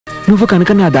నువ్వు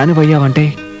కనుక నా దానివయ్యావంటే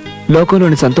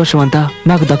లోకంలోని సంతోషం అంతా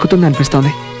నాకు దక్కుతుంది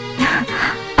అనిపిస్తోంది.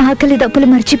 ఆకలి దప్పులు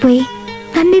మర్చిపోయి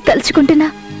నన్నే తలుచుకుంటున్నా.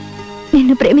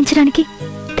 నిన్ను ప్రేమించడానికి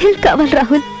దిల్ కావాలి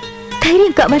రాహుల్,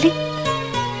 ధైర్యం కావాలి.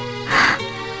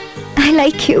 I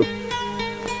like you.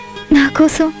 నా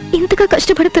కోసం ఇంతగా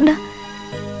కష్టపడుతున్నా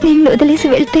నిన్ను వదిలేసి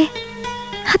వెళ్తే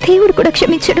ఆ దేవుడు కూడా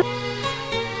క్షమించడు.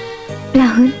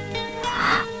 Rahul,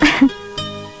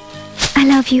 I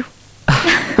love you.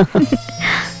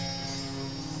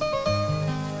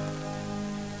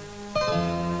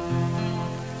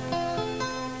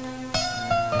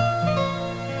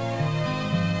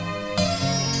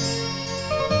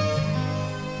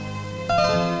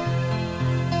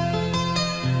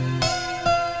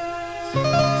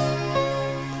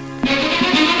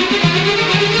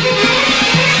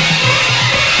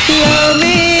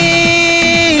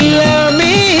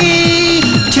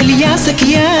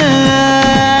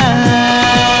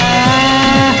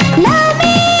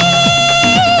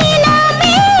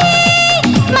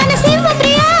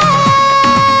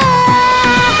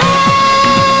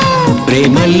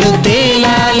 ప్రేమల్లో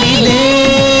తేలాలిలే,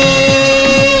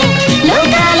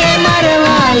 లోకాలే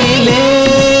మరవాలిలే.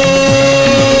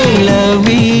 Love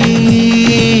మీ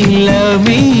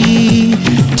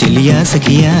చెలియా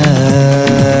సఖియా.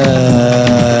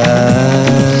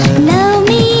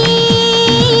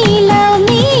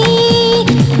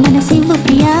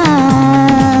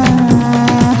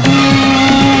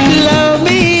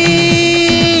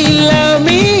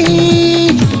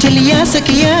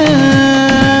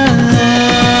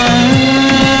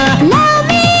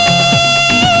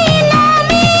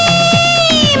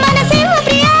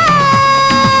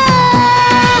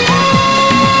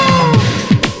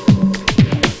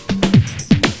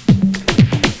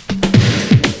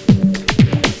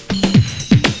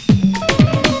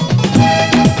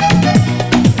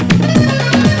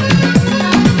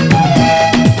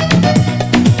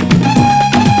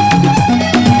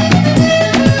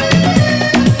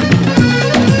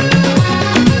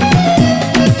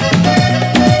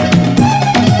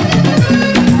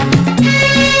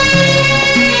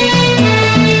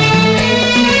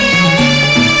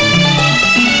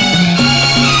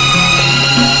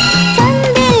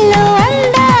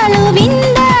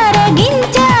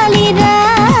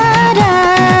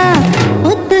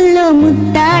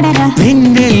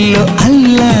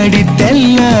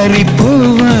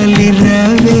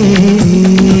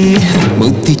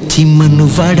 చిమ్మను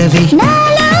వాడవే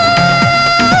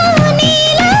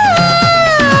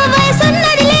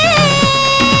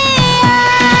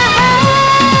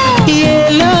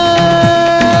ఏలో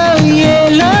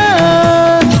ఏలో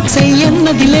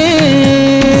చెయ్యన్నదిలే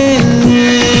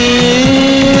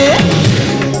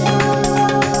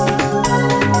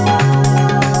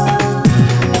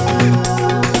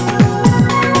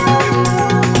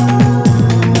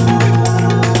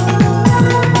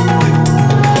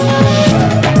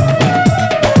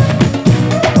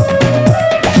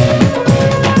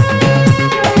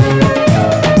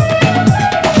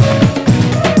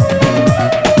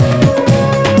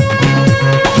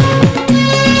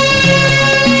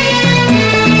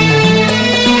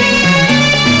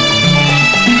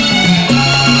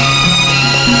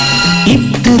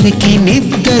ఇద్దరికి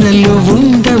నిద్దరలు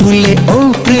ఉండవులే ఓ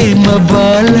ప్రేమ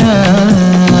బాలా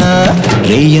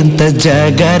రేయంత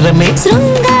జాగారమే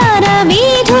శృంగార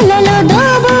వీధులలో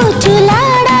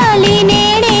దోబూచులాడాలి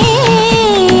నేడే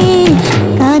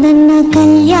కాదన్న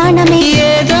కళ్యాణమే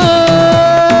ఏదో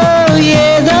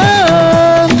ఏదో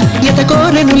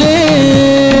ఎతకోరెనులే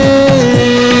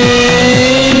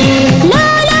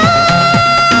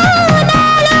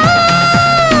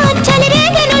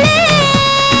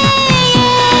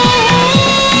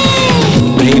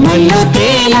ప్రేమల్లో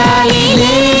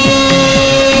తేలాలిలే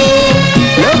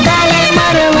లోకాలే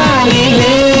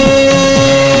మరవాలిలే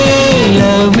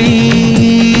లవ్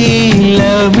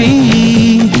మీ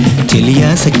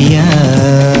చెలియా సఖియా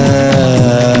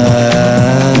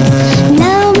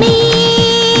లవ్ మీ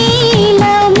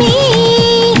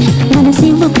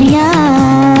మనసివ్వు ప్రియా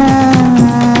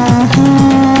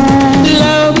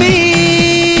లవ్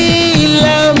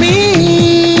మీ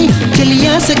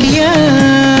చెలియా సఖియా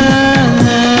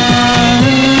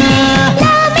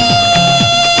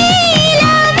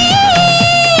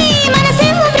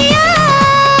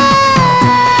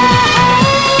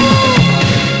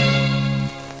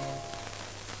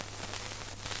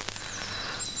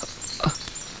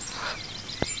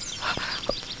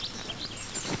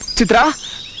చిత్రా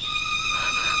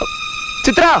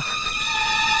చిత్రా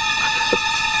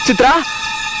చిత్రా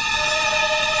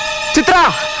చిత్రా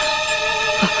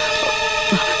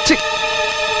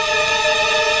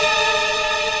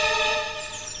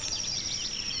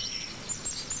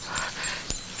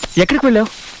ఎక్కడికి వెళ్ళావు?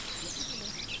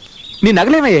 నీ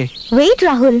నగలేమయ్యాయి? వెయిట్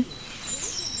రాహుల్.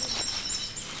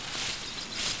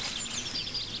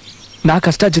 నా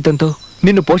కష్టార్జితంతో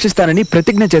నిన్ను పోషిస్తానని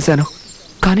ప్రతిజ్ఞ చేశాను.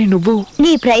 కానీ నువ్వు...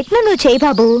 నీ ప్రయత్నం నువ్వు చేయి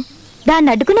బాబు.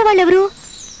 దాన్ని అడ్డుకునే వాళ్ళెవరు?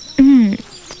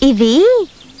 ఇవి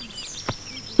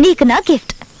నీకు నా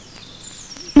గిఫ్ట్.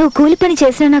 నువ్వు కూలి పని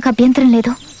చేసినా నాకు అభ్యంతరం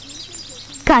లేదు.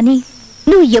 కానీ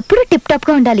నువ్వు ఎప్పుడూ టిప్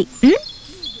టాప్గా ఉండాలి.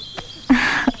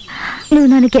 నువ్వు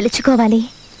నన్ను గెలుచుకోవాలి.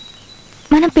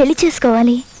 మనం పెళ్లి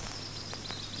చేసుకోవాలి.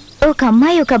 ఒక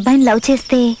అమ్మాయి ఒక అబ్బాయిని లవ్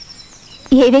చేస్తే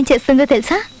ఏమేం చేస్తుందో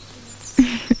తెలుసా?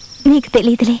 నీకు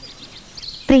తెలియదులే.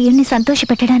 ప్రియుణ్ణి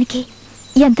సంతోషపెట్టడానికి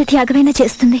ఎంత త్యాగమైనా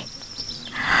చేస్తుంది.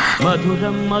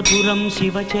 మధురం మధురం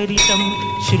శివచరితం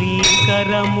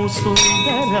శ్రీకరము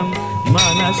సుందరం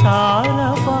మనసార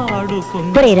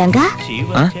పాడుకుంటూ. రంగా,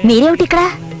 మీరేమిటి ఇక్కడ?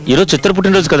 ఈరోజు చిత్ర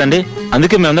పుట్టినరోజు కదండి,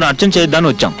 అందుకే మేమందరం అర్చన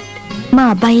చేద్దామని వచ్చాం. మా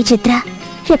అబ్బాయి చిత్ర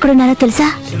ఎక్కడున్నారో తెలుసా?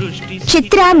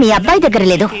 చిత్ర మీ అబ్బాయి దగ్గర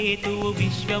లేదు,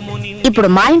 ఇప్పుడు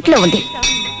మా ఇంట్లో ఉంది.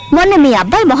 మొన్న మీ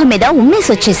అబ్బాయి మొహం మీద ఉమ్మేసి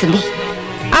వచ్చేసింది.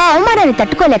 ఆ అవమానాన్ని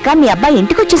తట్టుకోలేక మీ అబ్బాయి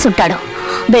ఇంటికి వచ్చేసి ఉంటాడు.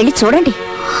 వెళ్ళి చూడండి.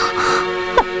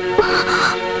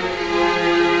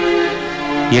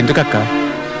 ఎందుకక్క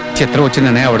చిత్ర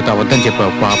వచ్చిందనే ఆవిడతో అవద్దని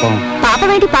చెప్పావు? పాపం.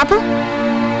 పాపమేంటి పాపం?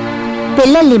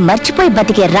 పిల్లల్ని మర్చిపోయి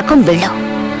బతికే రకం వీళ్ళు.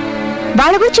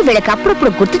 వాళ్ళ గురించి వీళ్ళకి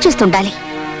అప్పుడప్పుడు గుర్తు చేస్తుండాలి.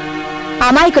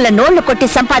 అమాయకుల నోళ్లు కొట్టి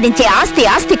సంపాదించే ఆస్తి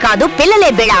ఆస్తి కాదు, పిల్లలే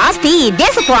వీళ్ళ ఆస్తి, ఈ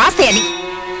దేశపు ఆస్తి అని.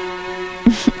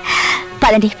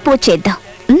 పదండి, పూజ చేద్దాం.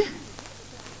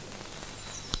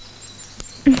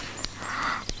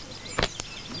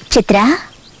 చిత్ర,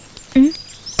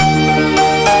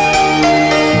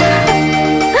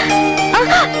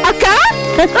 అక్క,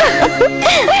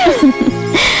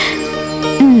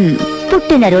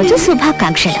 పుట్టినరోజు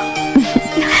శుభాకాంక్షలు.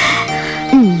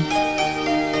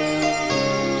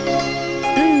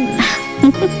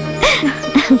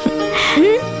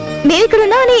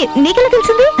 మేమిక్కడున్నామని నీకెలా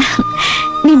తెలిసింది?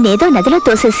 నిన్నేదో నదిలో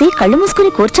తోసేసి కళ్ళు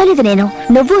మూసుకుని కూర్చోలేదు నేను.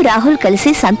 నువ్వు రాహుల్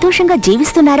కలిసి సంతోషంగా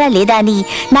జీవిస్తున్నారా లేదా అని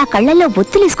నా కళ్ళల్లో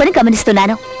ఒత్తులేసుకొని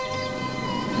గమనిస్తున్నాను.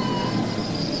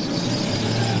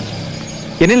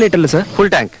 ఎన్ని లీటర్లు sir?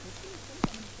 Full tank.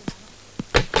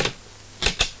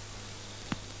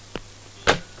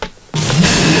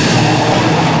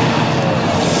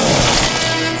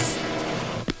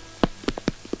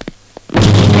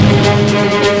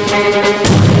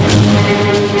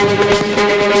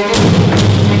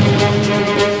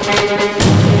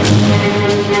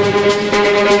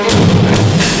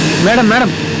 Madam madam,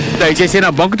 దయచేసి నా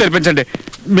బంకు తెరిపించండి.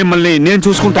 మిమ్మల్ని నేను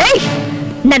చూసుకుంటా.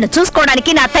 నన్ను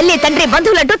చూసుకోవడానికి నా తల్లి తండ్రి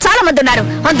బంధువులంటూ చాలా మంది ఉన్నారు.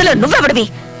 అందులో నువ్వెవడివి?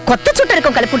 కొత్త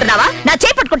చుట్టరికం కలుపుకుంటున్నావా? నా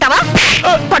చేయి పట్టుకుంటావా?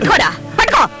 పట్టుకోరా,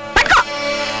 పట్టుకో పట్టుకో.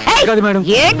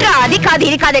 ఏంట్రా అది కాదు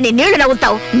ఇది కాదని నీళ్లు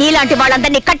నవ్వుతావు? నీలాంటి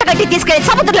వాళ్ళందరినీ కట్టకట్టి తీసుకెళ్లి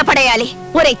సముద్రంలో పడేయాలి.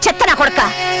 ఒరే చెత్త నా కొడక,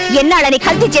 ఎన్నాళ్ళని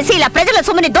కల్తీ చేసి ఇలా ప్రజల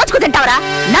సొమ్ముని దోచుకు తింటావరా?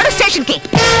 నడు స్టేషన్ కి.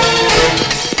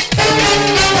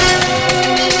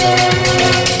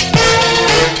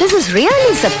 This is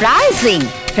really surprising.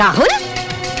 Rahul,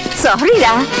 sorry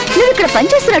రా, నువ్వు ఇక్కడ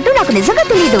పనిచేస్తున్నట్టు నాకు నిజంగా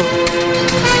తెలీదు.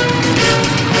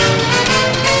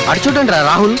 అటు చూడండి రా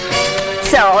రాహుల్.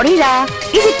 సారీ రా,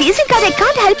 ఇది టీసీ కాదే,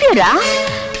 కాంట్ హెల్ప్ యూ రా.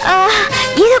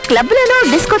 ఏదో క్లబ్ లోనో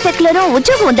డిస్కోటెక్ లోనో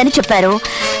ఉద్యోగం ఉందని చెప్పారు.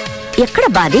 ఎక్కడ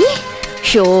బాది?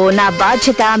 షో, నా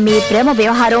బాధ్యత, మీ ప్రేమ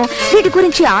వ్యవహారం, వీటి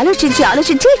గురించి ఆలోచించి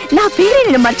ఆలోచించి నా పేరే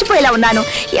నేను మర్చిపోయేలా ఉన్నాను.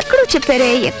 ఎక్కడో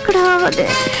చెప్పారే, ఎక్కడ?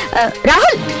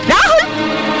 Rahul, Rahul,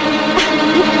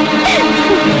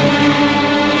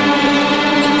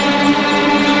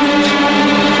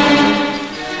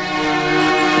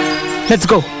 let's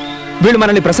go. వీళ్ళు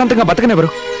మనల్ని ప్రశాంతంగా బతకనివ్వరు.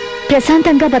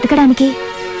 ప్రశాంతంగా బతకడానికి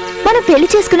మనం పెళ్లి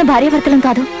చేసుకున్న భార్యాభర్తలం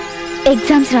కాదు,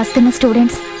 ఎగ్జామ్స్ రాస్తున్న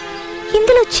స్టూడెంట్స్.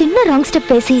 ఇందులో చిన్న రాంగ్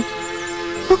స్టెప్ వేసి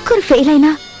ఒక్కరు ఫెయిల్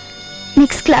అయినా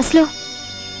నెక్స్ట్ క్లాస్లో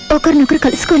ఒకరినొకరు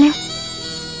కలుసుకోలేం.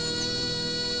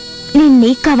 నేను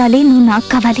నీకు కావాలి, నువ్వు నాకు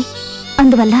కావాలి.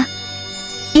 అందువల్ల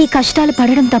ఈ కష్టాలు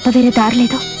పడడం తప్ప వేరే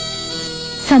దారిలేదు.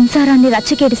 సంసారాన్ని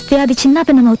రచ్చకేడిస్తే అది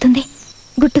చిన్నాభిన్నమవుతుంది.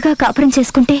 గుట్టుగా కాపురం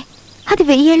చేసుకుంటే అది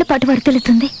 1000 ఏళ్ల పాటు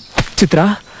వర్తిల్లుతుంది. చిత్ర,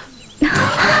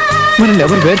 మనల్ని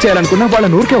ఎవరు వేరు చేయాలనుకున్నా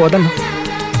వాళ్ళ ఊరికే వదలను.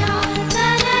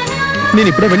 నేను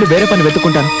ఇప్పుడే వెళ్ళి వేరే పని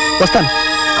వెతుక్కుంటాను. వస్తాను.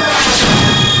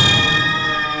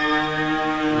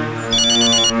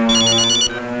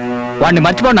 వాడిని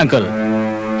మర్చిపోండి uncle.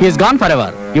 He is gone for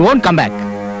ever. You won't come back.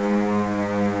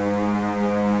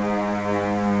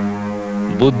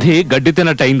 బుద్ధి గడ్డి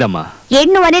తిన్నట్టు అయిందమ్మా.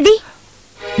 ఏంటి నువ్వు అనేది?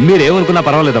 మీరేమనుకున్నా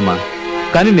పర్వాలేదమ్మా,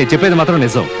 కానీ నేను చెప్పేది మాత్రం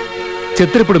నిజం.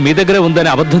 చిత్ర ఇప్పుడు మీ దగ్గరే ఉందని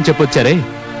అబద్ధం చెప్పొచ్చారే.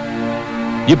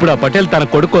 ఇప్పుడు ఆ పటేల్ తన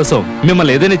కొడుకు కోసం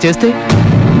మిమ్మల్ని ఏదైనా చేస్తే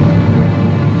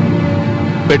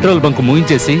పెట్రోల్ బంక్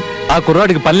ముగించేసి ఆ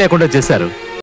కుర్రాడికి పని లేకుండా చేశారు.